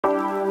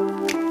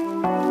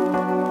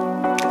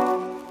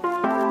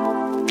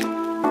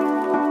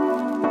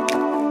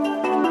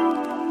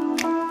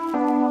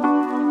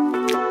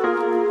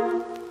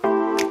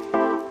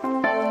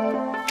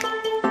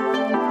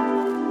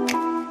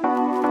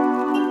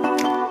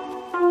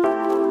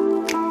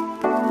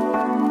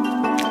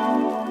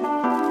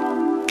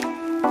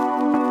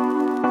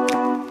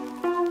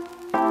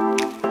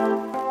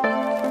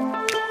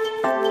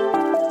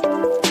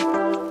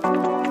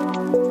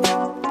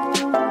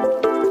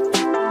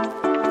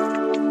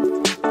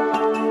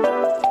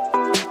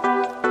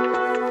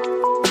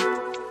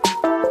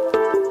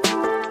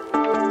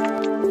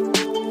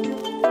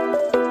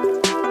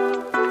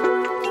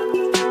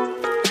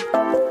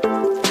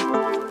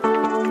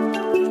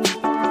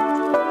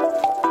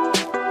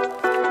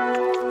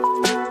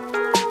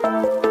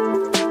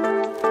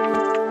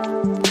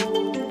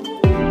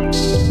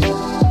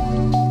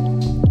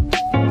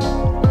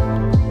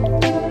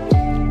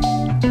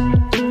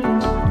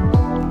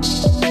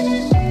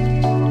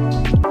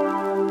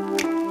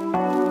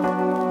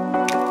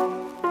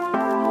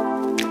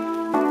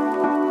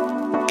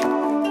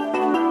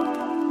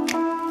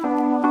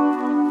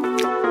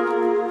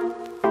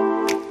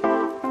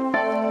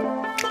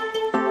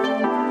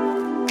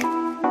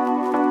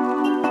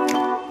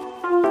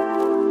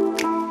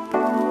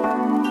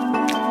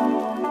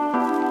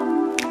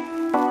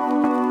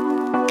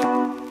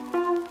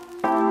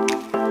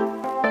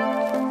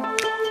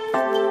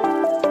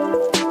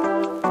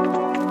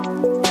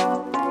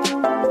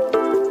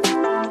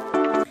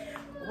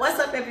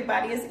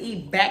everybody? It's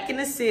E back in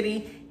the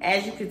city.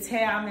 As you can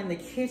tell, I'm in the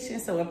kitchen,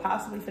 so we're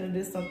possibly finna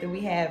do something we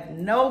have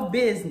no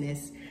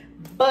business.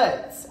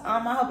 But I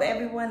hope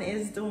everyone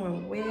is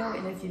doing well,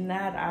 and if you're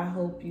not, I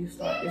hope you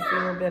start to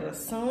feel better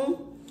soon.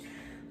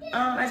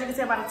 As you can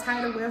tell by the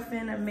title, we're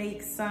finna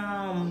make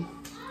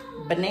some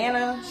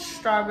banana,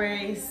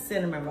 strawberry,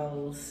 cinnamon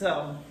rolls.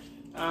 So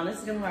this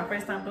is gonna be my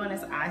first time doing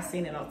this. I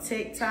seen it on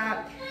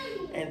TikTok,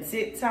 and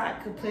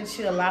TikTok could put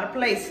you a lot of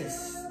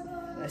places.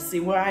 Let's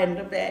see where I end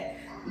up at.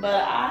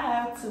 But I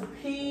have to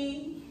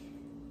pee.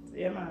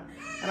 And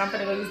I'm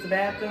gonna go use the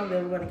bathroom.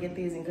 Then we're gonna get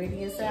these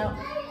ingredients out,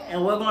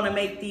 and we're gonna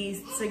make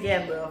these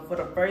together for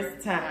the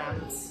first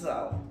time.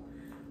 So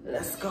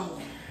let's go.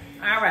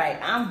 All right,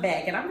 I'm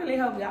back, and I really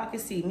hope y'all can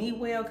see me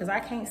well, because I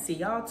can't see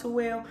y'all too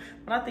well,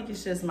 but I think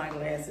it's just my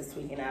glasses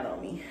tweaking out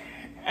on me.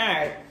 All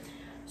right,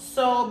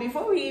 so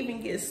before we even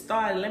get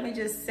started, let me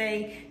just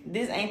say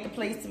this ain't the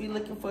place to be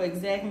looking for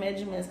exact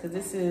measurements, because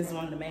this is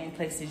one of the main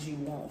places you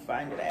won't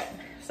find it at.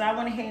 So I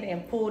went ahead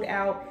and pulled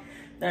out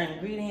the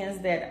ingredients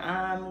that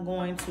I'm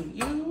going to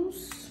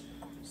use.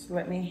 So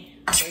let me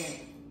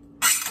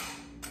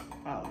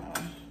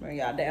bring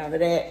y'all down to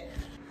that.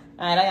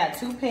 All right, I got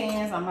 2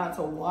 pans. I'm about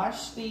to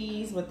wash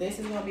these, but this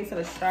is gonna be for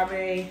the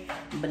strawberry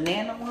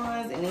banana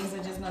ones, and these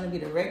are just gonna be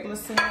the regular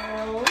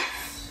cinnamon rolls.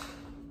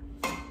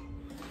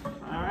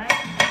 All right.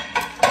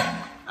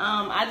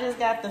 I just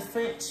got the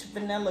French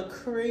vanilla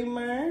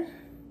creamer.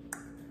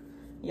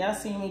 Y'all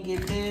see me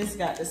get this.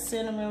 Got the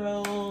cinnamon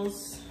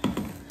rolls,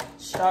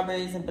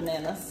 strawberries, and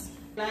bananas.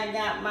 I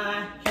got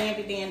my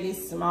handy dandy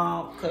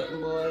small cutting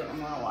board. I'm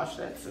gonna wash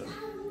that too.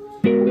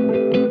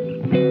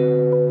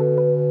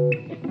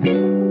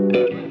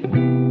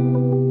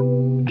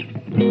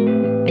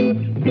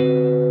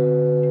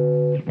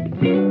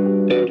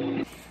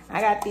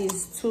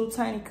 These 2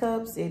 tiny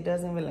cups. It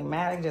doesn't really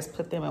matter, just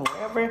put them in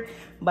wherever.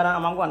 But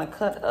I'm going to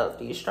cut up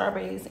these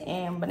strawberries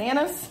and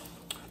bananas.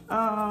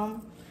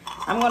 I'm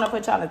going to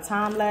put y'all a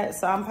time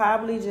lapse, so I'm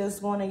probably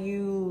just going to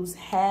use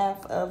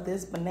half of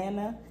this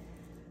banana,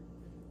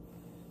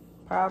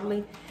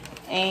 probably,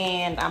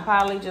 and I'm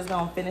probably just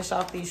going to finish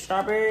off these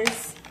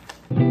strawberries.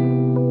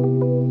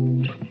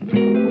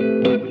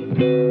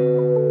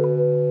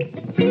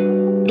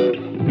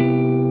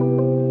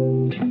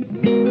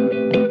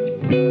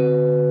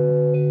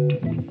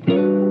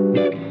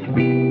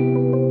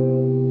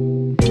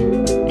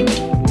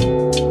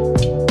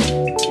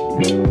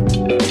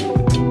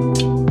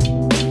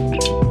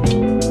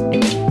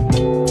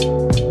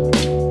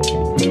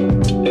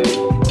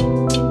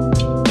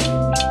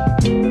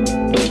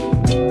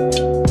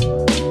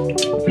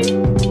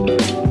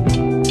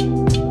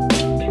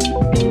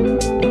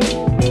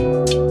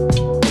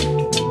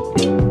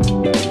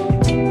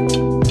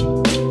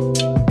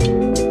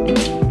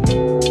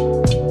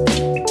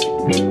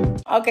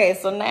 Okay,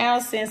 so now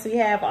since we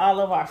have all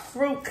of our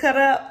fruit cut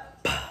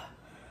up,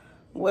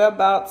 we're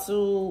about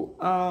to,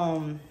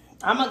 I'm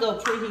gonna go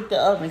preheat the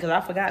oven because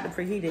I forgot to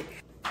preheat it.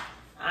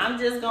 I'm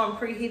just gonna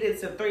preheat it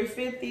to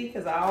 350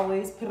 because I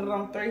always put it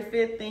on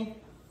 350.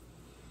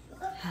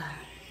 All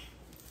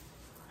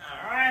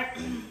right.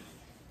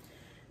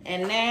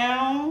 And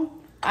now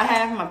I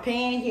have my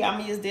pan here. I'm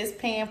gonna use this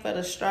pan for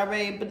the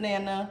strawberry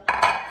banana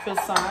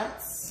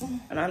croissants.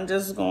 And I'm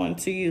just going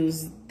to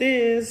use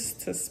this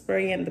to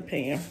spray in the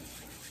pan.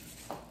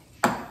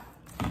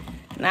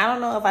 And I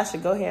don't know if I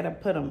should go ahead and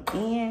put them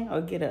in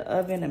or get an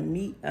oven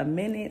a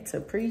minute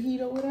to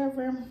preheat or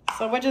whatever.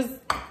 So we're just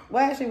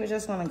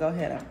gonna go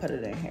ahead and put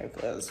it in here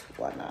because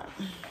why not?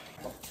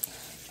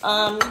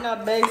 You know,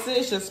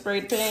 basic, just spray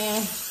the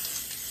pan.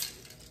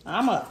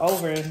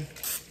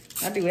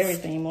 I do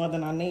everything more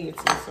than I need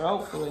to, so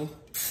hopefully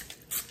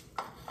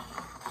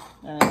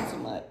that ain't too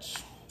much.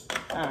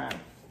 All right,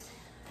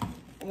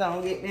 I'm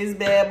gonna get this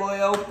bad boy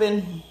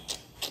open.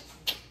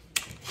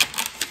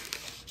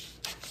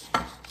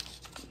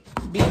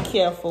 Be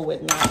careful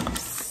with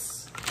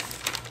knives.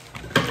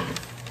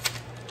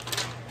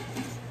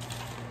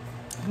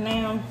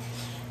 Now,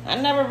 I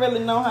never really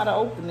know how to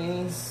open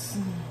these.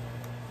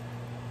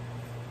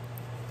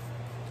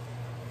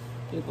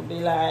 People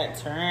be like,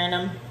 turn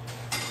them,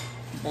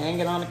 bang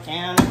it on the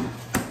counter.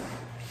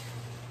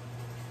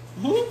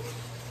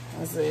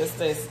 Let's see,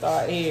 let's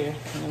start here.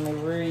 Let me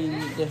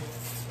read.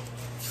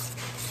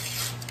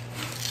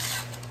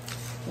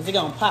 Is it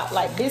gonna pop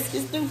like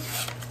biscuits do?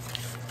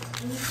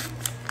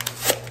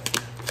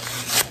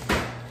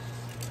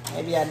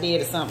 Maybe I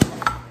did or something.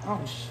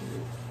 Oh,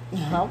 shoot.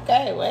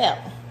 Okay, well.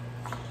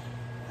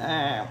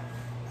 I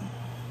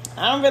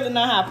don't really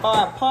know how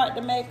far apart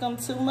to make them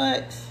too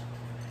much.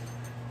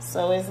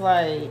 So it's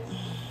like,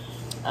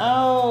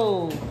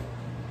 oh,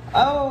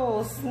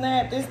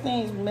 snap, this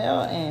thing's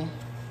melting.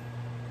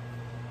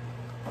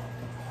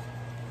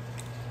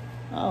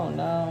 Oh,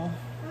 no.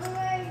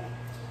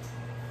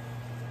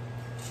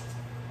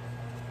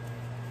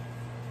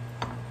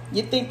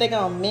 You think they're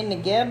gonna mend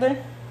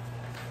together?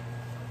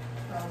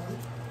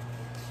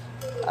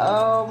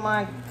 Oh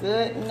my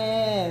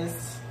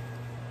goodness.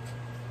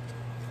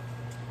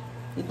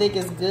 You think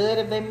it's good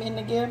if they mend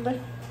together?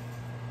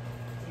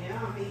 Yeah. Yeah,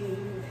 I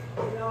mean,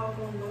 it all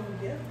gonna go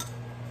together.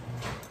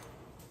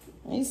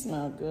 They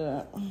smell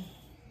good.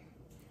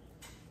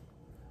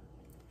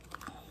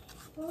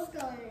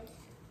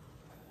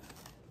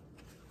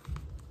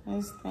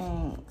 These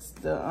things,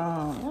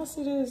 y'all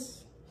see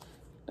this?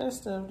 That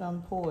stuff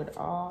done poured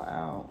all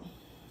out.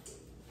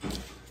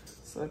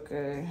 It's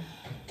okay.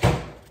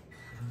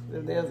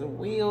 If there's a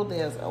will,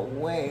 there's a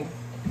way.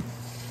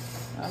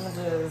 I'ma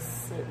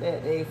just sit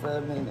that day for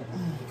a minute.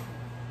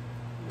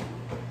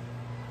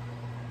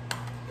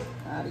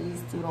 Now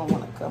these two don't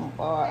want to come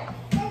apart.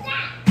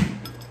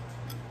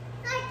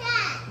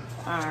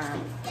 Alright.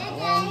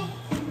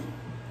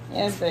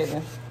 Yes,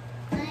 baby.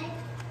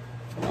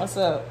 What's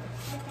up?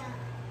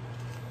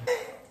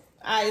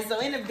 Alright, so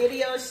in the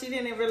video, she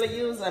didn't really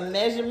use a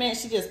measurement.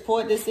 She just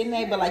poured this in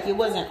there, but like it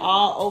wasn't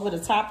all over the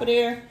top of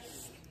there.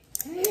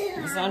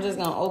 So I'm just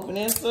gonna open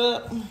this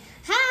up.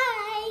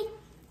 Hi.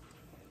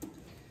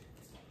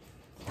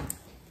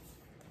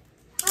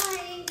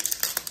 Hi.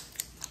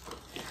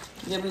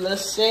 Give it a little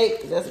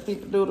shake. That's what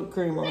people do to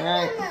creamer,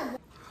 right?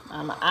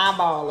 I'ma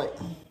eyeball it.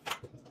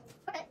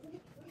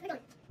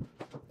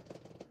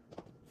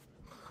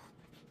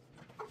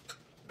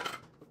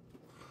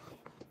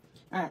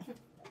 Alright.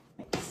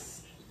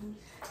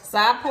 So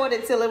I poured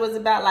it till it was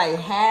about like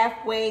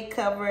halfway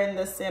covering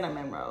the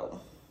cinnamon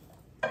roll.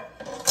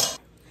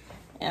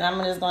 And I'm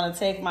just gonna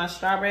take my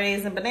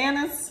strawberries and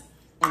bananas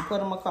and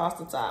put them across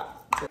the top.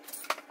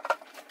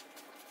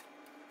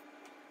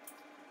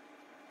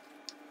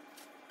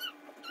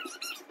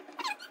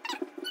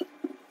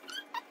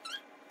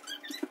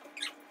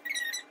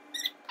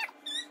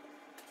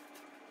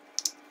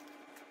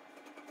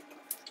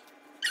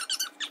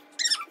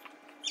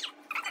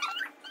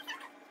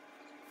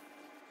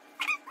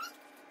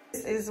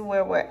 This is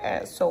where we're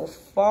at so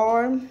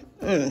far.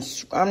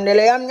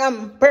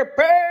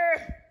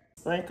 Prepare.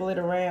 Sprinkle it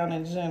around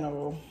in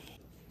general.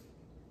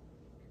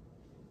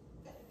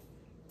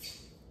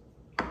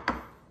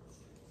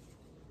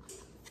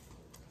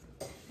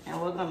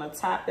 And we're gonna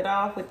top it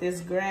off with this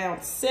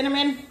ground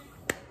cinnamon.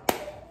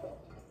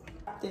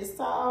 Top this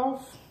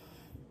off.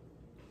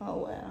 Oh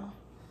wow.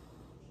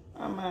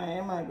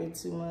 It might be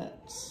too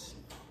much.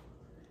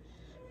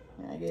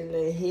 I get a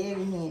little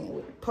heavy handed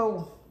with the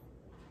pole.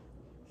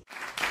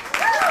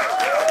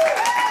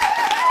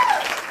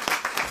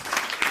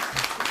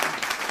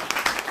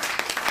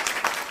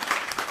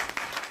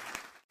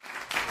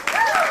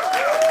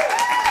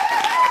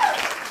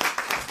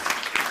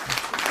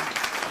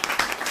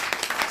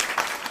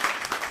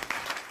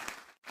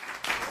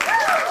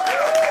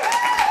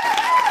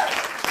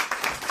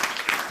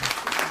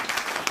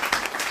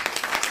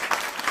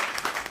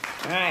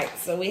 Alright,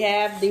 so we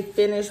have the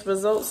finished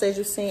results as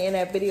you seen in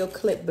that video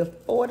clip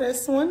before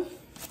this one.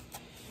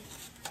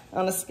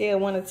 On a scale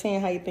of 1 to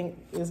 10, how you think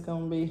it's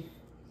gonna be?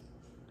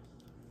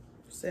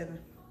 7.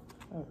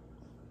 Oh.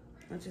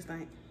 What you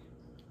think?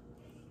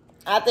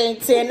 I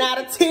think 10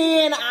 out of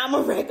 10, I'ma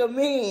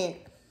recommend.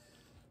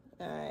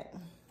 Alright.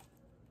 I'm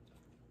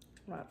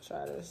gonna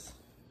try this.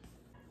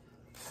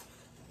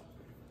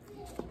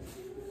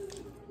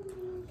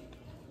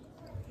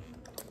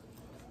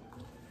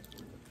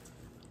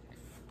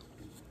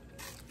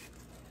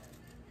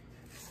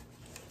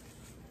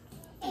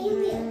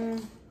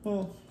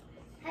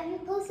 Have you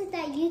posted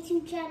that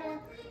YouTube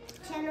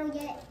channel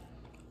yet?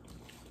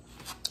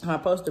 Have I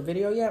posted a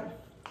video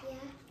yet? Yeah.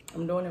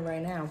 I'm doing it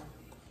right now.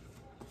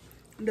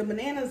 The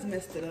bananas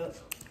messed it up.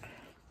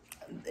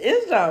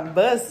 It's not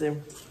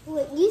busting.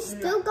 Wait, you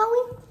still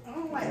going?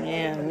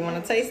 Yeah, you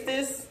wanna taste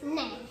this?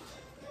 No.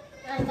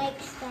 I like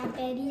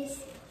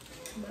strawberries.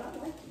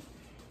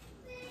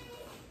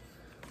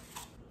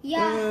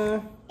 Yeah.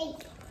 Hey.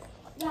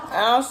 Yeah.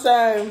 I'll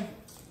say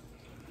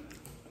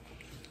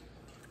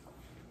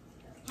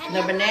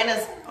the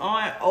bananas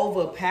aren't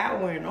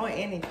overpowering or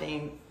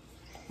anything,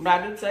 but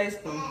I do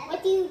taste them.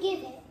 What do you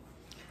give it?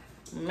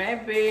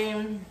 Maybe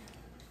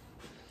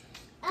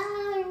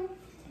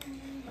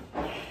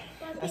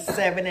a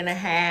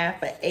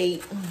 7.5, an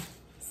 8. 7.5,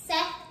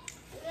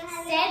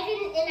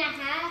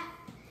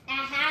 a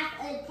half,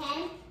 a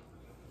 10.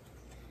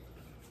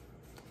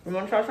 You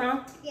want to try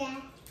some? Yeah.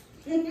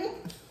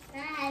 I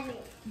have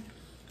it.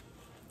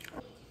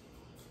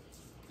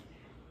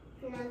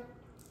 No.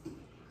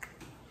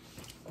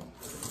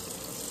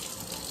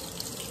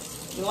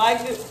 You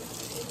like it?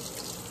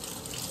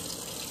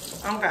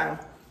 Okay. I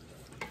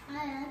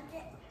like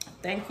it.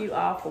 Thank you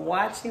all for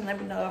watching. Let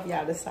me know if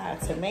y'all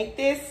decide to make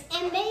this.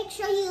 And make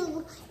sure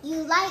you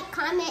like,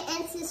 comment,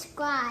 and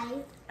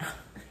subscribe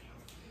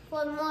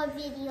for more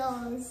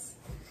videos.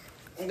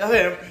 Go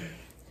ahead.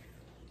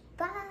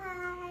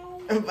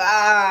 Bye.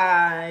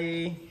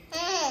 Bye.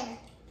 Hey.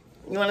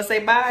 You want to say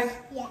bye?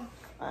 Yeah.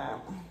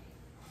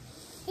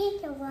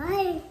 There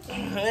Bye.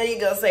 you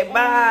go. Say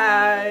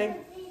bye.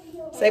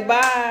 Say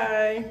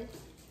bye.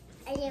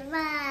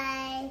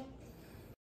 Bye.